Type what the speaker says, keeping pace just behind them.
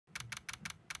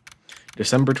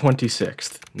December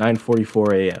 26th,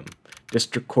 9:44 a.m.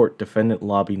 District Court Defendant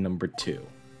Lobby number 2.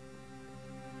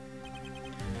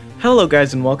 Hello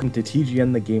guys and welcome to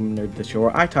TGN the Game Nerd, the show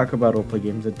where I talk about roleplay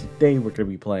games, and today we're going to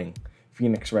be playing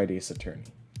Phoenix Wright Ace Attorney.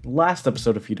 Last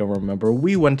episode, if you don't remember,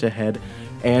 we went ahead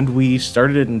and we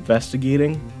started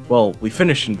investigating. Well, we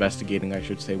finished investigating, I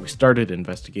should say. We started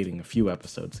investigating a few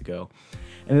episodes ago.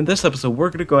 And in this episode, we're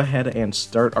going to go ahead and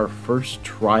start our first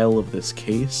trial of this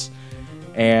case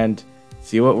and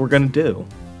see what we're going to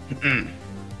do.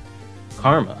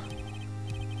 Karma.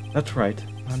 That's right,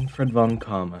 Manfred von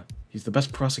Karma. He's the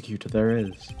best prosecutor there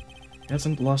is. He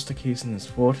hasn't lost a case in his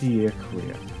 40-year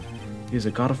career. He's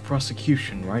a god of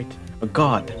prosecution, right? A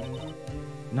god.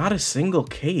 Not a single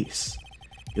case.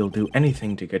 He'll do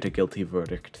anything to get a guilty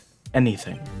verdict.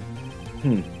 Anything.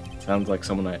 Sounds like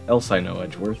someone else I know,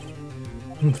 Edgeworth.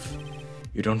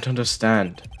 You don't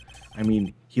understand. I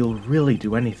mean, he'll really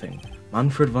do anything.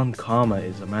 Manfred von Karma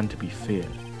is a man to be feared.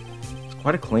 It's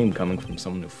quite a claim coming from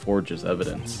someone who forges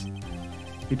evidence.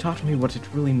 He taught me what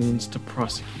it really means to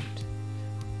prosecute.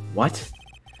 What?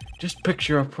 Just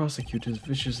picture a prosecutor as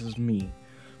vicious as me,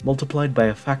 multiplied by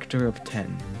a factor of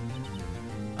 10.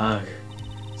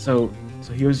 So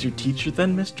he was your teacher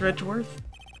then, Mr. Edgeworth?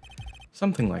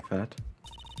 Something like that.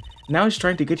 Now he's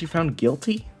trying to get you found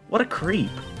guilty? What a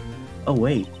creep. Oh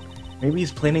wait, maybe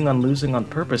he's planning on losing on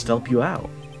purpose to help you out.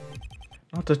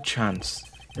 Not a chance.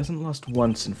 He hasn't lost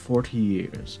once in 40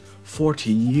 years.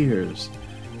 40 years!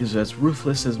 He's as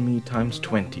ruthless as me times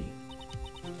 20.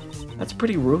 That's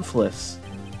pretty ruthless.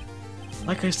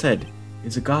 Like I said,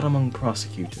 he's a god among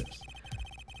prosecutors.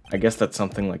 I guess that's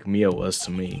something like Mia was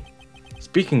to me.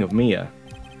 Speaking of Mia,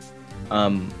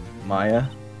 Maya?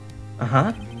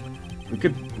 Uh-huh. We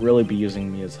could really be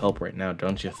using Mia's help right now,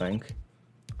 don't you think?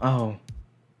 Oh.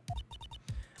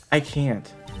 I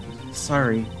can't.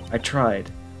 Sorry, I tried.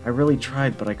 I really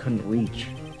tried, but I couldn't reach.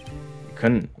 You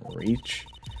couldn't reach?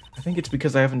 I think it's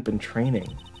because I haven't been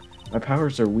training. My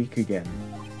powers are weak again.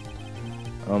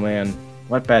 Oh man,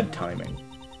 what bad timing.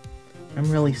 I'm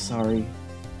really sorry.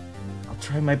 I'll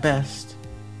try my best.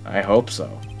 I hope so.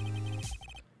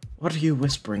 What are you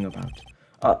whispering about?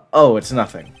 Oh, it's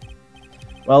nothing.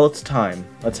 Well, it's time.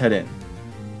 Let's head in.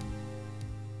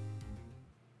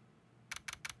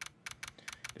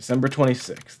 December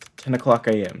 26th, 10 o'clock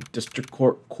a.m., District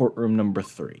Court, Courtroom number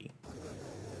 3.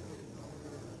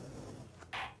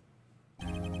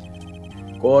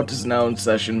 Court is now in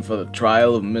session for the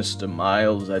trial of Mr.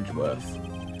 Miles Edgeworth.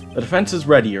 The defense is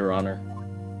ready, Your Honor.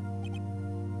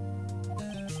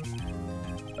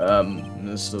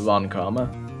 Mr. von Karma,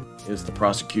 is the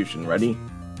prosecution ready?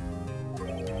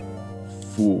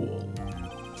 Fool.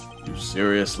 You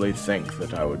seriously think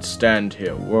that I would stand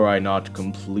here were I not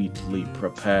completely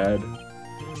prepared?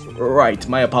 Right,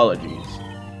 my apologies.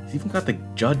 He's even got the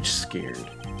judge scared.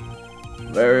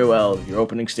 Very well, your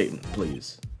opening statement,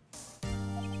 please.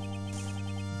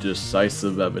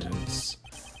 Decisive evidence.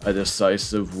 A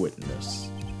decisive witness.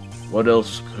 What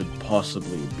else could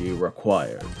possibly be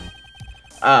required?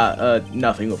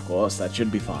 Nothing, of course. That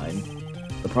should be fine.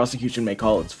 The prosecution may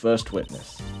call its first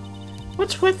witness.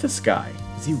 What's with this guy?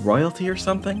 Is he royalty or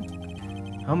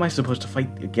something? How am I supposed to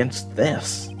fight against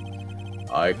this?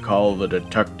 I call the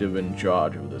detective in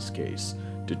charge of this case,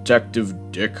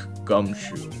 Detective Dick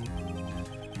Gumshoe.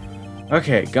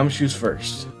 Okay, Gumshoe's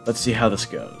first. Let's see how this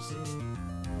goes.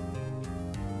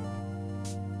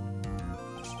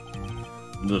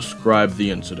 Describe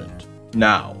the incident.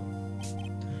 Now.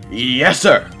 Yes,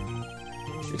 sir!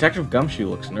 Detective Gumshoe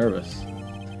looks nervous.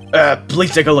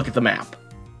 Please take a look at the map.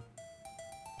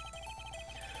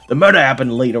 The murder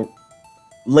happened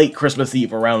late Christmas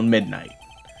Eve around midnight.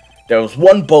 There was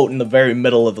one boat in the very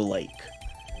middle of the lake.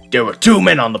 There were 2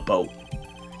 men on the boat.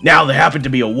 Now there happened to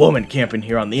be a woman camping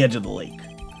here on the edge of the lake.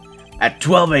 At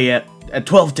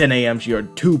 12:10 a.m. she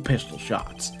heard 2 pistol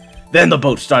shots. Then the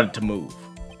boat started to move.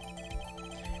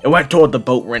 It went toward the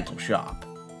boat rental shop.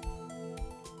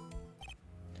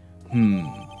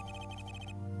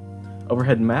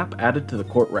 Overhead map added to the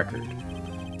court record.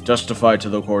 Justify to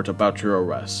the court about your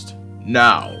arrest.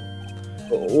 Now.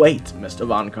 Wait, Mr.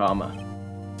 von Karma.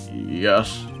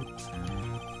 Yes?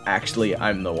 Actually,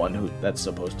 I'm the one that's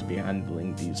supposed to be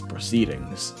handling these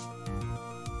proceedings.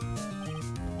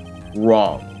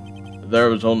 Wrong.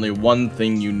 There is only one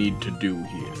thing you need to do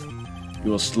here.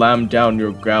 You will slam down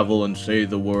your gavel and say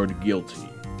the word guilty.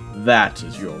 That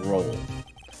is your role.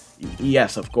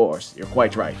 Yes, of course. You're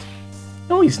quite right.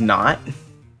 No, he's not.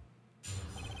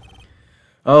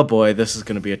 Oh boy, this is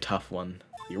going to be a tough one.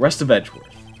 The arrest of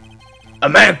Edgeworth. A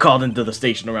man called into the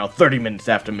station around 30 minutes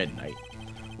after midnight.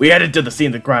 We headed to the scene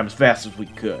of the crime as fast as we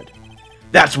could.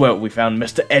 That's where we found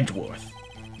Mr. Edgeworth.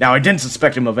 Now, I didn't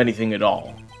suspect him of anything at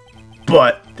all.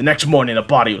 But the next morning, a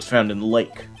body was found in the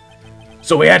lake.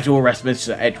 So we had to arrest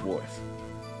Mr. Edgeworth.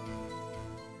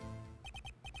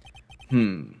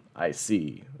 I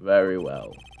see. Very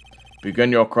well.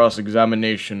 Begin your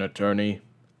cross-examination, attorney.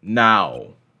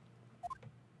 Now.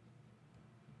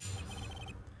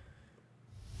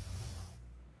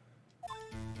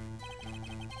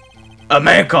 A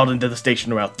man called into the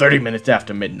station around 30 minutes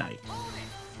after midnight.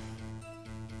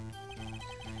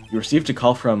 You received a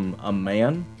call from a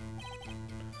man?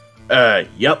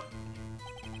 Yep.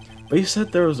 But you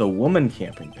said there was a woman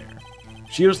camping there.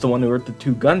 She was the one who heard the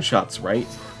 2 gunshots, right?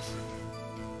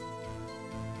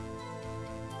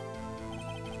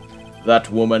 That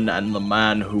woman and the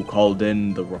man who called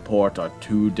in the report are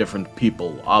 2 different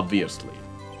people, obviously.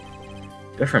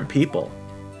 Different people?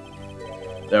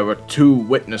 There were 2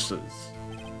 witnesses.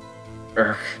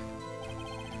 Urgh.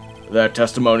 Their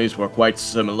testimonies were quite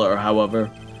similar,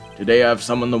 however. Today I've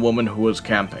summoned the woman who was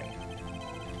camping.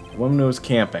 The woman who was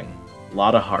camping. A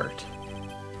lot of heart.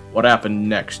 What happened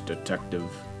next, detective?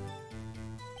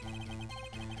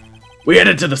 We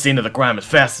headed to the scene of the crime as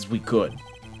fast as we could.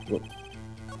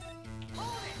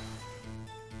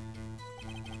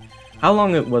 How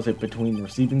long was it between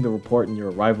receiving the report and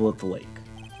your arrival at the lake?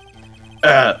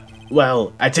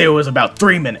 Well, I'd say it was about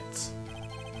 3 minutes.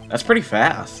 That's pretty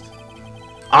fast.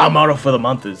 Our motto for the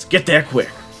month is, get there quick.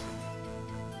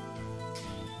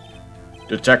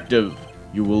 Detective,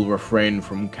 you will refrain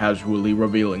from casually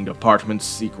revealing department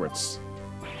secrets.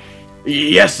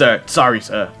 Yes, sir. Sorry,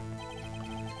 sir.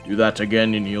 Do that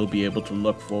again and you'll be able to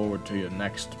look forward to your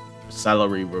next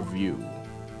salary review.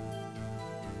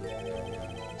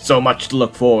 So much to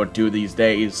look forward to these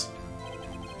days.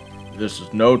 This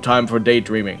is no time for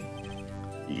daydreaming.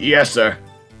 Yes, sir.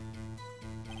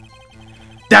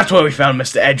 That's where we found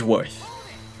Mr. Edgeworth.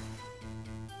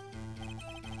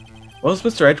 What was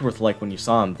Mr. Edgeworth like when you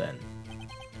saw him then?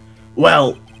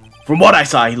 Well, from what I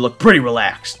saw, he looked pretty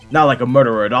relaxed. Not like a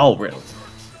murderer at all, really.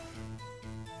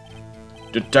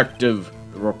 Detective,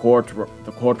 the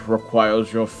court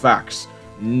requires your facts,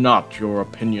 not your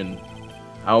opinion.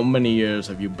 How many years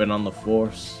have you been on the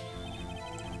force?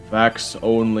 Facts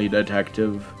only,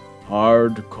 detective.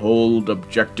 Hard, cold,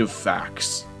 objective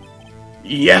facts.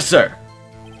 Yes, sir!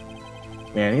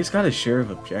 Man, he's got his share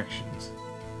of objections.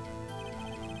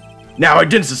 Now, I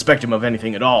didn't suspect him of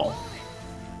anything at all.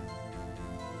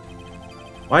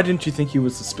 Why didn't you think he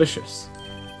was suspicious?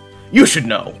 You should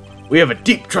know. We have a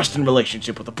deep trusting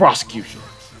relationship with the prosecution.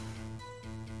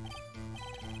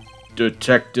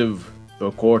 Detective,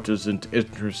 the court isn't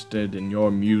interested in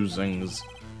your musings.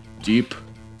 Deep,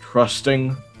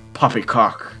 trusting,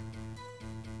 poppycock.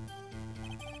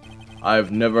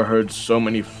 I've never heard so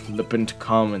many flippant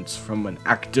comments from an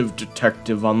active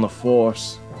detective on the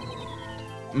force.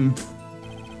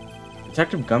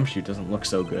 Detective Gumshoe doesn't look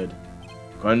so good.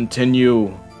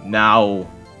 Continue now.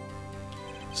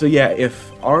 So yeah,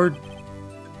 if our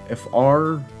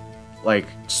like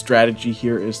strategy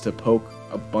here is to poke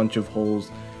a bunch of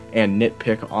holes and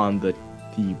nitpick on the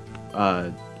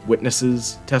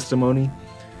witnesses' testimony,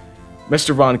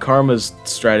 Mr. von Karma's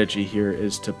strategy here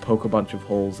is to poke a bunch of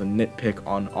holes and nitpick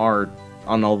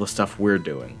on all the stuff we're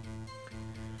doing.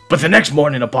 But the next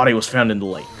morning, a body was found in the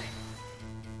lake.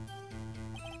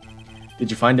 Did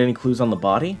you find any clues on the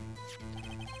body?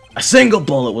 A single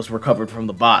bullet was recovered from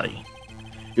the body.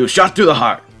 He was shot through the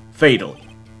heart, fatally.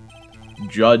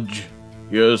 Judge,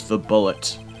 here's the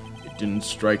bullet. It didn't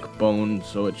strike bone,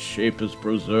 so its shape is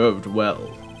preserved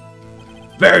well.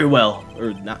 Very well.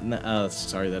 Or not,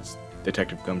 sorry, that's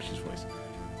Detective Gumshoe's voice.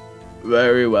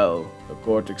 Very well. The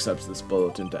court accepts this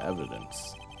bullet into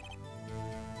evidence.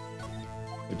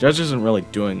 The judge isn't really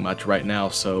doing much right now,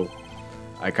 so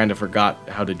I kind of forgot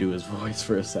how to do his voice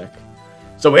for a sec.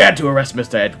 So we had to arrest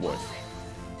Mr. Edgeworth.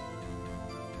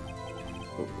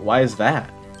 Why is that?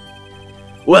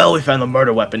 Well, we found the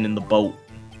murder weapon in the boat.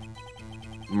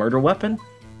 Murder weapon?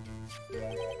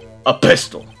 A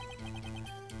pistol.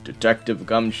 Detective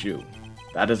Gumshoe,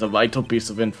 that is a vital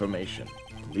piece of information.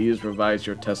 Please revise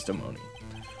your testimony.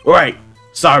 Right.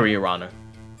 Sorry, Your Honor.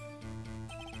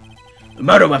 The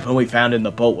murder weapon we found in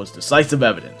the boat was decisive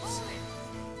evidence.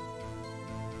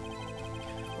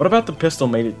 What about the pistol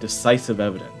made it decisive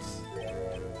evidence?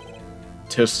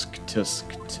 Tisk, tisk,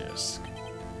 tisk.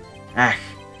 Ah,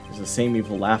 it's the same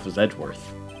evil laugh as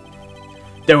Edgeworth.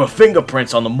 There were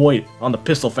fingerprints on the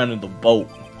pistol found in the boat.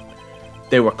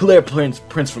 They were clear prints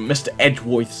from Mr.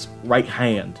 Edgeworth's right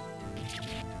hand.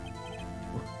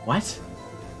 What?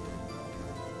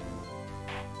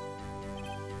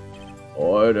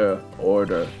 Order,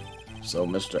 order. So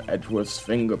Mr. Edgeworth's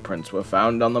fingerprints were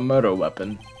found on the murder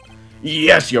weapon?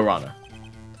 Yes, Your Honor.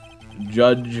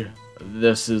 Judge,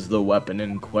 this is the weapon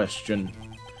in question.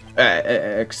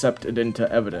 Accepted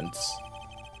into evidence.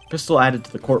 Pistol added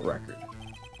to the court record.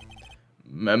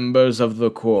 Members of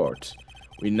the court,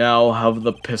 we now have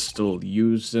the pistol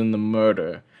used in the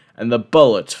murder and the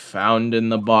bullet found in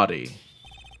the body.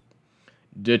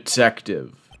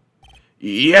 Detective.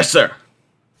 Yes, sir.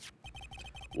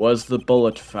 Was the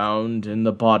bullet found in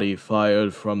the body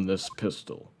fired from this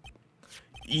pistol?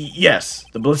 Yes,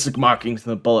 the ballistic markings in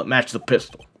the bullet match the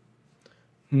pistol.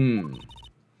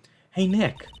 Hey,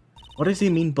 Nick, what does he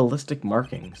mean, ballistic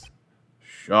markings?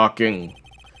 Shocking.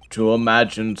 To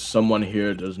imagine someone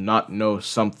here does not know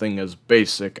something as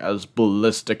basic as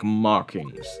ballistic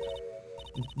markings.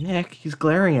 Nick, he's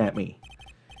glaring at me.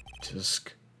 Tisk.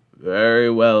 Very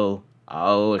well,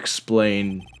 I'll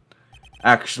explain.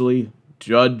 Actually,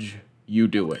 Judge, you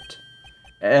do it.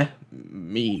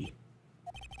 Me.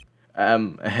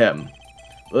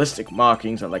 Ballistic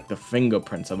markings are like the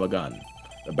fingerprints of a gun.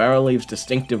 The barrel leaves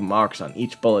distinctive marks on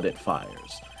each bullet it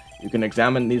fires. You can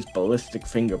examine these ballistic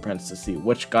fingerprints to see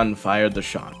which gun fired the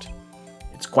shot.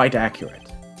 It's quite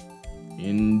accurate.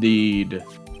 Indeed.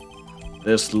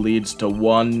 This leads to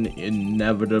one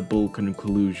inevitable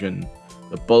conclusion.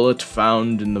 The bullet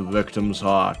found in the victim's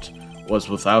heart was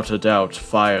without a doubt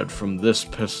fired from this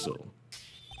pistol.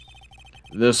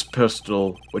 This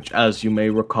pistol, which as you may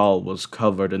recall was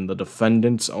covered in the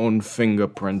defendant's own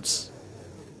fingerprints.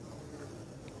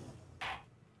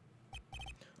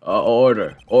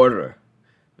 Order.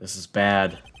 This is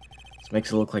bad. This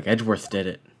makes it look like Edgeworth did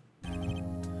it.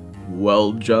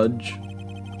 Well, Judge,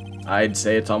 I'd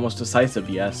say it's almost decisive,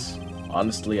 yes.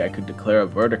 Honestly, I could declare a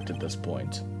verdict at this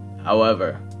point.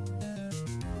 However,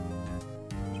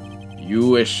 you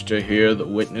wish to hear the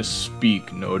witness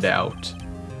speak, no doubt.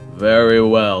 Very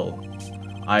well.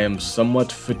 I am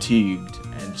somewhat fatigued,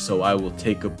 and so I will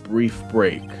take a brief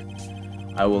break.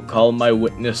 I will call my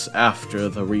witness after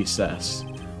the recess,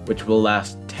 which will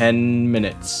last 10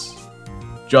 minutes.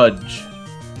 Judge.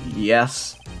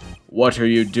 Yes? What are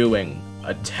you doing?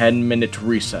 A 10-minute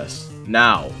recess.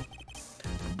 Now.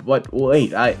 But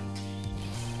wait,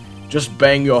 Just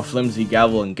bang your flimsy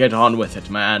gavel and get on with it,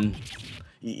 man.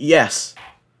 Yes.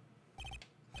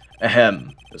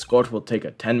 Ahem. This court will take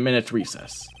a 10-minute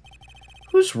recess.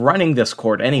 Who's running this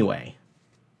court anyway?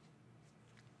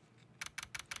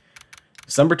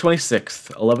 December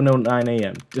 26th, 11:09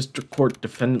 a.m. District Court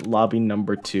Defendant Lobby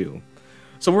number 2.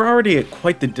 So we're already at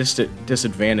quite the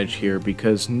disadvantage here,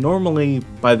 because normally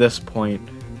by this point,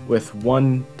 with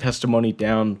one testimony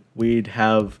down, we'd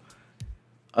have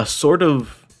a sort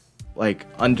of like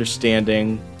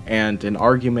understanding and an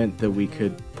argument that we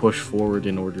could push forward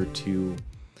in order to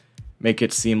make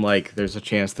it seem like there's a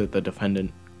chance that the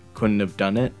defendant couldn't have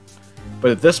done it.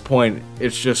 But at this point,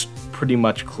 it's just pretty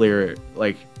much clear,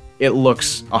 like, it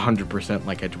looks 100%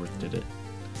 like Edgeworth did it.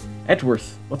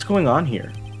 Edgeworth, what's going on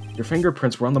here? Your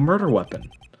fingerprints were on the murder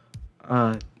weapon.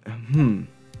 And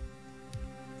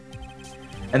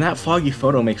that foggy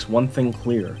photo makes one thing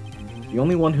clear. The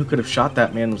only one who could have shot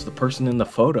that man was the person in the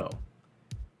photo.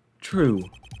 True.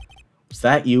 Was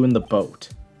that you in the boat?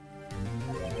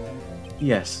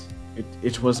 Yes,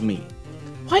 it was me.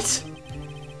 What?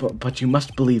 But you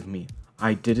must believe me.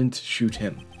 I didn't shoot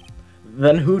him.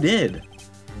 Then who did?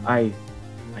 I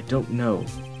don't know.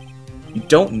 You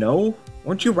don't know?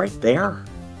 Weren't you right there?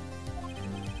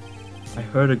 I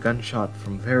heard a gunshot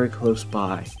from very close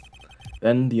by.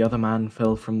 Then the other man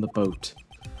fell from the boat.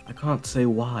 I can't say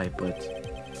why, but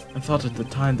I thought at the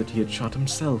time that he had shot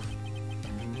himself.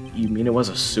 You mean it was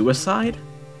a suicide?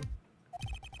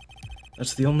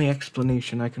 That's the only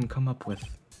explanation I can come up with.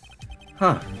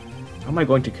 Huh. How am I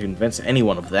going to convince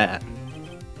anyone of that?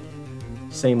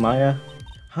 Say Maya?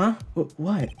 Huh?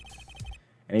 What?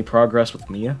 Any progress with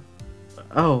Mia?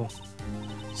 Oh.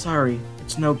 Sorry,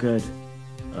 it's no good.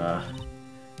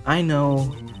 I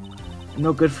know. I'm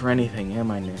no good for anything,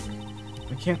 am I, Nick?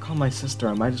 If I can't call my sister,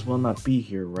 I might as well not be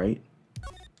here, right?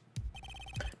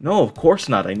 No, of course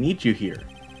not. I need you here.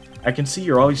 I can see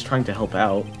you're always trying to help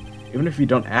out. Even if you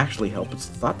don't actually help, it's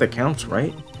the thought that counts,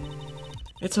 right?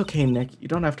 It's okay, Nick. You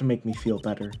don't have to make me feel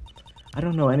better. I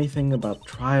don't know anything about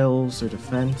trials or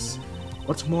defense.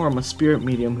 What's more, I'm a spirit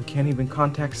medium who can't even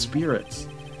contact spirits.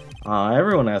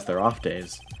 Everyone has their off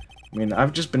days. I mean,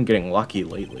 I've just been getting lucky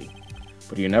lately.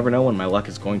 But you never know when my luck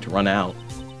is going to run out.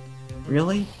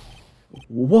 Really?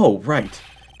 Whoa, right.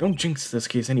 Don't jinx this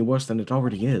case any worse than it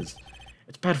already is.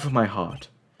 It's bad for my heart.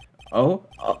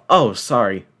 Oh,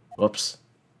 sorry. Whoops.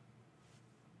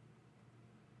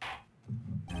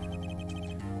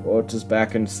 Court is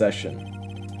back in session.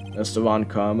 Mr. von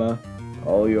Karma,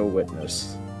 call your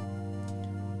witness.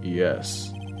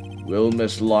 Yes. Will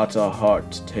Miss Lotta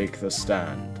Hart take the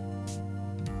stand?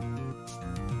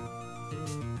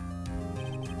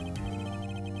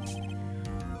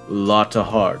 Lotta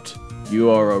Hart, you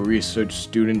are a research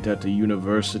student at the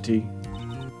university?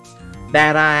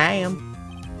 That I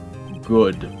am.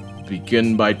 Good.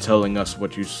 Begin by telling us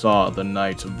what you saw the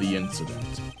night of the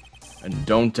incident. And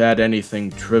don't add anything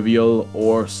trivial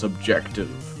or subjective.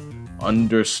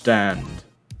 Understand?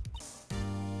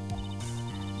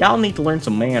 Y'all need to learn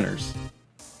some manners.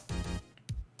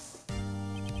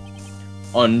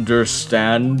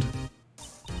 Understand?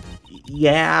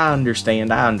 Yeah, I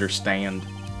understand.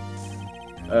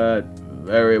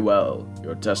 Very well.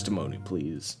 Your testimony,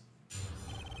 please.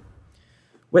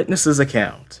 Witness's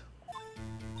account.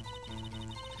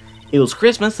 It was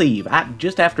Christmas Eve,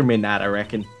 just after midnight, I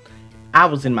reckon. I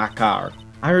was in my car.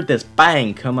 I heard this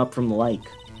bang come up from the lake.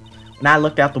 When I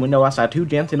looked out the window, I saw two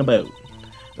gents in a boat.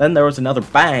 Then there was another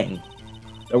bang.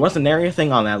 There wasn't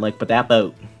anything on that lake but that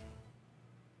boat.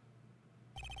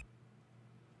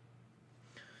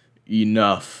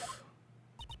 Enough.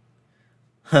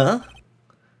 Huh?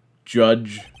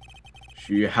 Judge,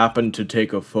 she happened to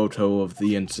take a photo of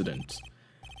the incident.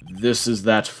 This is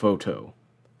that photo.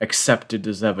 Accepted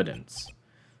as evidence.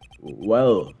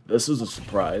 Well, this is a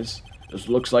surprise. This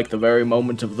looks like the very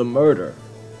moment of the murder.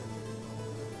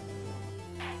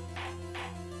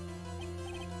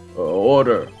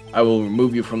 Order. I will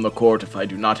remove you from the court if I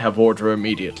do not have order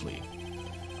immediately.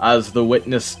 As the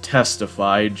witness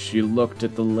testified, she looked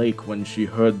at the lake when she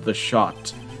heard the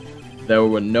shot. There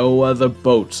were no other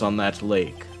boats on that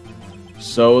lake.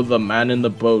 So the man in the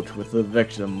boat with the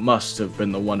victim must have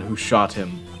been the one who shot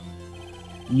him.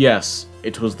 Yes,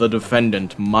 it was the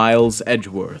defendant, Miles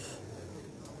Edgeworth.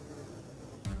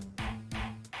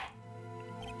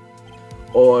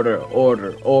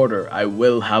 Order. I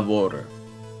will have order.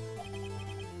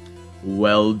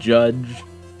 Well, Judge?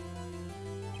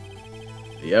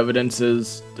 The evidence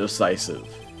is decisive.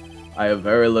 I have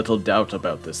very little doubt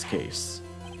about this case.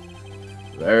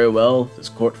 Very well, this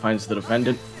court finds the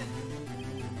defendant...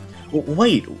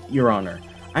 Wait, Your Honor.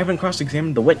 I haven't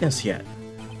cross-examined the witness yet.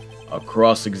 A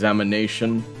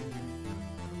cross-examination?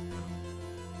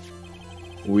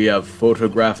 We have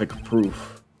photographic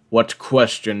proof. What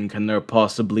question can there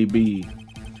possibly be?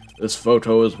 This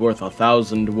photo is worth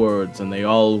 1,000 words, and they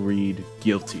all read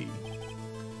guilty.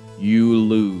 You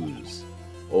lose.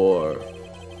 Or,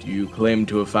 do you claim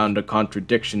to have found a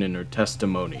contradiction in her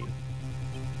testimony?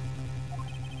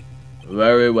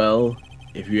 Very well.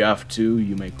 If you have to,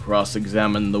 you may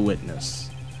cross-examine the witness.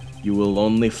 You will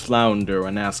only flounder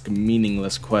and ask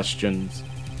meaningless questions.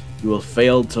 You will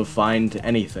fail to find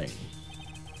anything.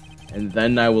 And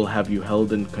then I will have you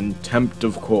held in contempt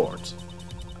of court.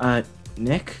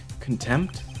 Nick?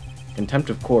 Contempt? Contempt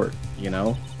of court, you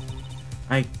know?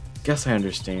 I guess I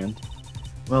understand.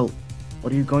 Well,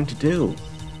 what are you going to do?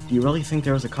 Do you really think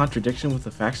there was a contradiction with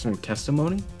the facts in her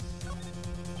testimony?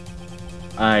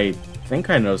 I think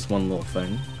I noticed one little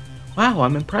thing. Wow,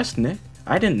 I'm impressed, Nick.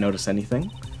 I didn't notice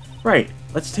anything. Right,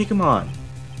 let's take him on.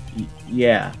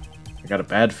 Yeah, I got a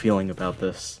bad feeling about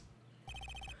this.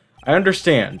 I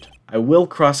understand. I will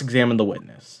cross-examine the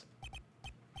witness.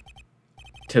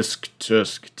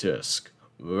 Tisk.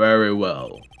 Very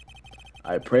well.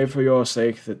 I pray for your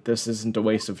sake that this isn't a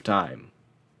waste of time.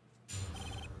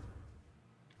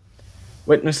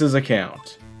 Witness's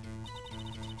account.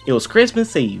 It was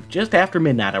Christmas Eve, just after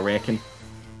midnight, I reckon.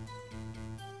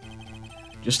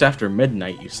 Just after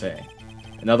midnight, you say?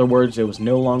 In other words, it was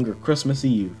no longer Christmas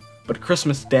Eve, but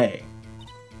Christmas Day.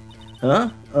 Huh?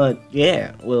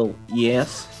 Yeah, well,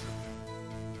 yes.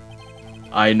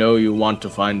 I know you want to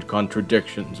find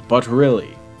contradictions, but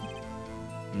really...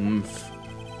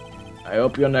 I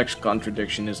hope your next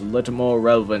contradiction is a little more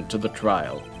relevant to the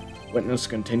trial. Witness,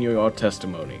 continue your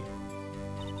testimony.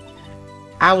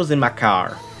 I was in my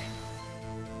car.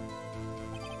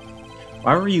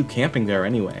 Why were you camping there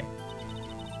anyway?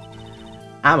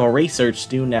 I'm a research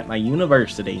student at my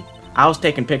university. I was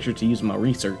taking pictures to use in my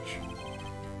research.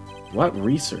 What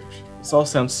research? This all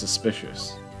sounds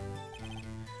suspicious.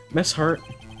 Miss Hart,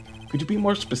 could you be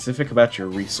more specific about your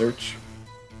research?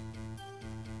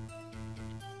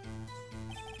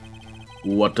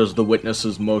 What does the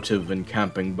witness's motive in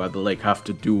camping by the lake have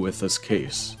to do with this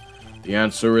case? The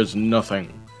answer is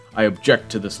nothing. I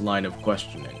object to this line of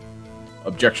questioning.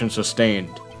 Objection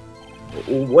sustained.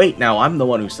 Wait now, I'm the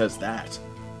one who says that.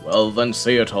 Well, then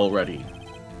say it already.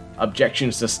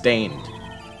 Objection sustained.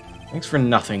 Thanks for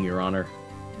nothing, Your Honor.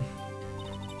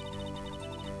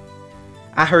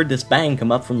 I heard this bang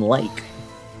come up from the lake.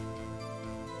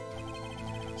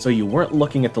 So you weren't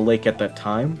looking at the lake at that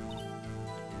time?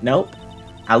 Nope.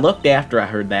 I looked after I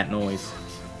heard that noise.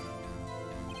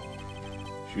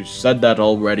 She said that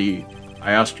already.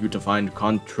 I asked you to find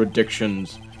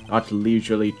contradictions, not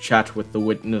leisurely chat with the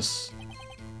witness.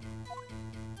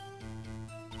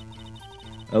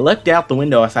 I looked out the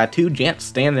window. I saw two gents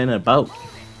standing in a boat.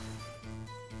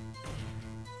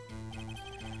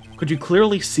 Could you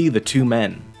clearly see the two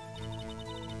men?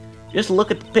 Just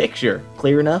look at the picture.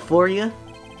 Clear enough for you?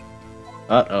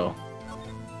 Uh-oh.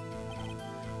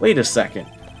 Wait a second.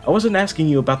 I wasn't asking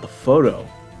you about the photo.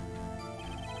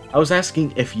 I was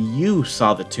asking if you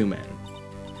saw the two men.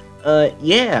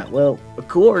 Yeah, well, of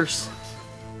course.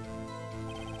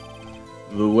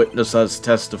 The witness has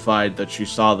testified that she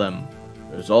saw them.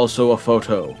 There's also a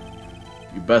photo.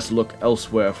 You best look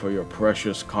elsewhere for your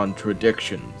precious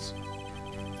contradictions.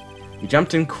 He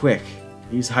jumped in quick.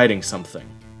 He's hiding something.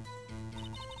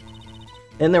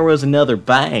 Then there was another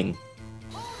bang.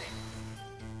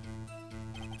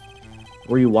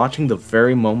 Were you watching the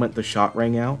very moment the shot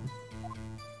rang out?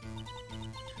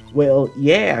 Well,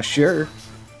 yeah, sure.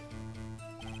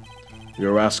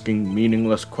 You're asking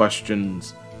meaningless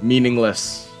questions.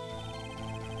 Meaningless.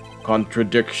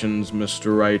 Contradictions,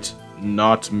 Mr. Wright,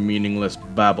 not meaningless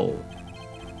babble.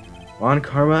 Von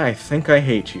Karma, I think I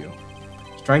hate you.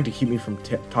 He's trying to keep me from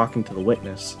talking to the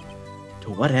witness.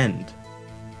 To what end?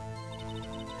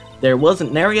 There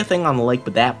wasn't nary a thing on the lake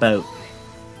but that boat.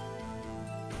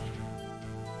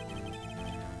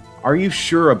 Are you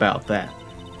sure about that?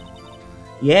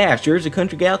 Yeah, sure as a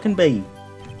country gal can be.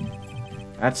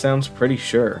 That sounds pretty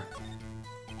sure.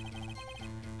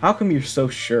 How come you're so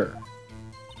sure?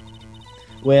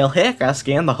 Well, heck, I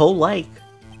scanned the whole lake.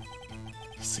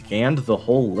 Scanned the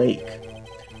whole lake?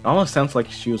 It almost sounds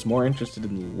like she was more interested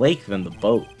in the lake than the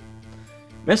boat.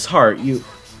 Miss Hart, you...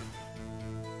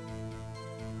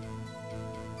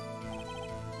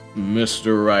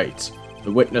 Mr. Wright,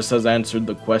 the witness has answered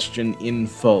the question in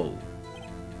full.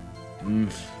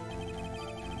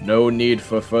 No need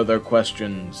for further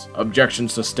questions. Objection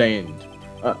sustained.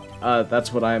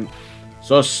 That's what I'm...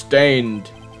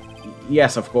 Sustained!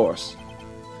 Yes, of course.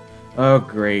 Oh,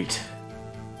 great.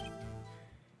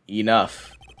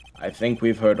 Enough. I think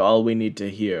we've heard all we need to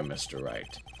hear, Mr.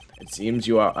 Wright. It seems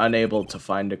you are unable to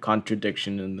find a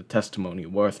contradiction in the testimony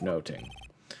worth noting.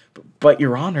 But,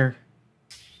 Your Honor...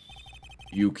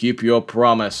 You keep your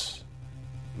promise.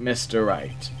 Mr.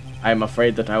 Wright, I am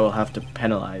afraid that I will have to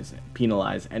penalize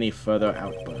any further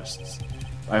outbursts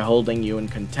by holding you in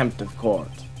contempt of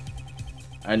court.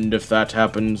 And if that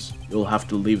happens, you'll have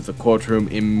to leave the courtroom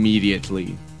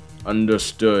immediately.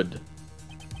 Understood.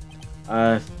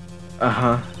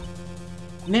 Uh-huh.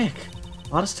 Nick,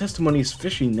 Lotta's testimony is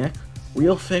fishy, Nick.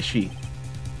 Real fishy.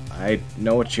 I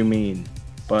know what you mean,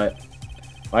 but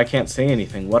if I can't say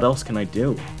anything, what else can I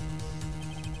do?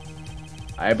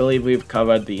 I believe we've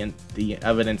covered the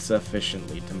evidence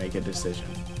sufficiently to make a decision.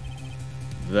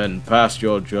 Then pass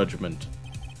your judgment.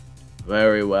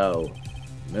 Very well.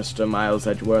 Mr. Miles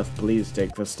Edgeworth, please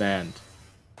take the stand.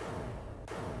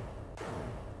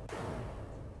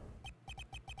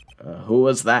 Who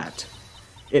was that?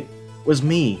 It was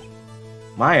me.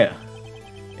 Maya.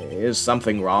 Is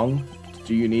something wrong?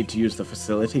 Do you need to use the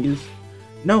facilities?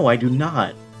 No, I do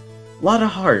not. Lotta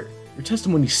Hart, your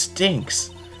testimony stinks.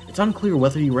 It's unclear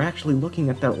whether you were actually looking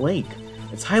at that lake.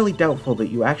 It's highly doubtful that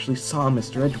you actually saw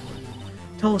Mr. Edgeworth.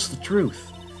 Tell us the truth.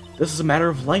 This is a matter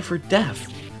of life or death.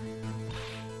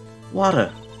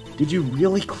 Lotta, did you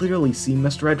really clearly see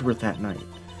Mr. Edgeworth that night?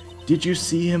 Did you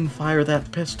see him fire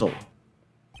that pistol?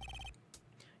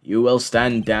 You will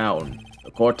stand down.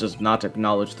 The court does not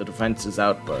acknowledge the defense's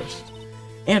outburst.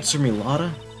 Answer me, Lotta.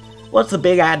 What's the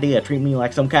big idea? Treat me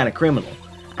like some kind of criminal.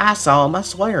 I saw him, I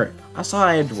swear it. I saw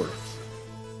Edgeworth.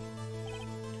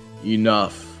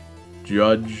 Enough.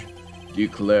 Judge,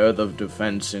 declare the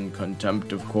defense in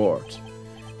contempt of court.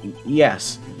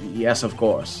 Yes, of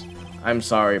course. I'm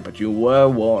sorry, but you were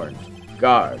warned.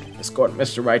 Guard, escort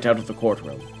Mr. Wright out of the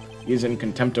courtroom. He is in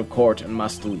contempt of court and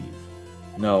must leave.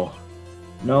 No.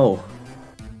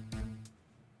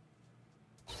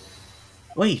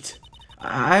 Wait,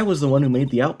 I was the one who made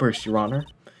the outburst, Your Honor.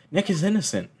 Nick is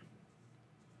innocent.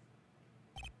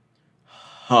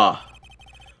 Ha!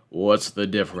 What's the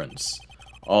difference?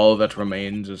 All that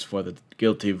remains is for the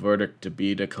guilty verdict to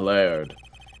be declared.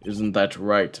 Isn't that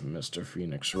right, Mr.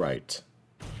 Phoenix Wright?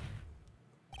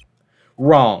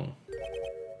 Wrong.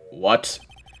 What?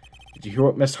 Did you hear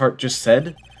what Miss Hart just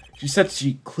said? She said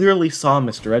she clearly saw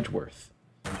Mr. Edgeworth.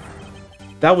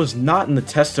 That was not in the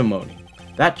testimony.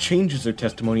 That changes her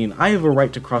testimony, and I have a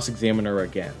right to cross-examine her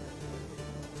again.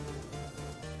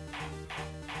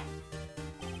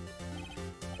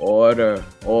 Order,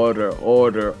 order,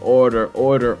 order, order,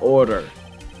 order, order.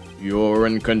 You're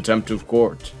in contempt of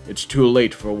court. It's too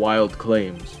late for wild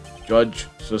claims. Judge,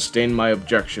 sustain my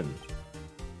objection.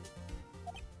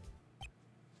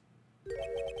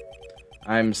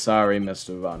 I'm sorry,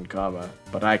 Mr. von Karma,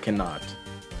 but I cannot.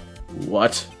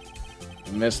 What?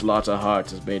 Miss Lotta Hart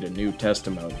has made a new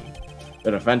testimony.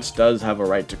 The defense does have a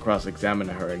right to cross-examine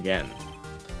her again.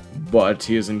 But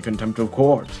he is in contempt of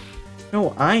court.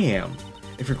 No, I am.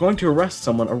 If you're going to arrest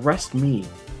someone, arrest me.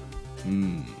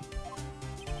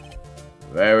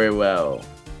 Very well.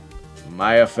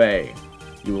 Maya Fey,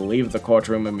 you will leave the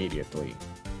courtroom immediately.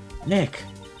 Nick,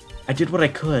 I did what I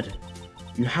could.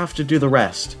 You have to do the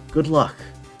rest. Good luck.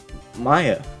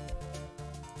 Maya.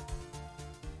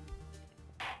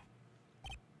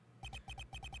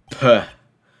 Puh.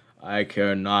 I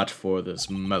care not for this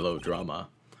melodrama.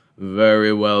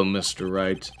 Very well, Mr.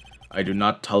 Wright. I do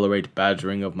not tolerate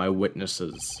badgering of my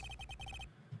witnesses.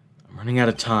 I'm running out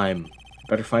of time.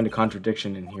 Better find a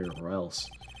contradiction in here or else.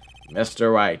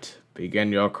 Mr. Wright,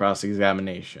 begin your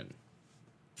cross-examination.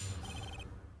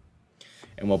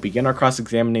 And we'll begin our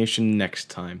cross-examination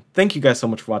next time. Thank you guys so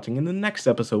much for watching. In the next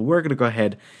episode, we're going to go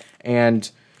ahead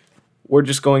and we're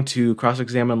just going to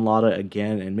cross-examine Lotta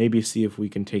again and maybe see if we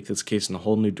can take this case in a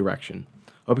whole new direction.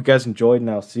 Hope you guys enjoyed, and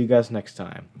I'll see you guys next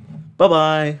time.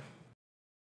 Bye-bye!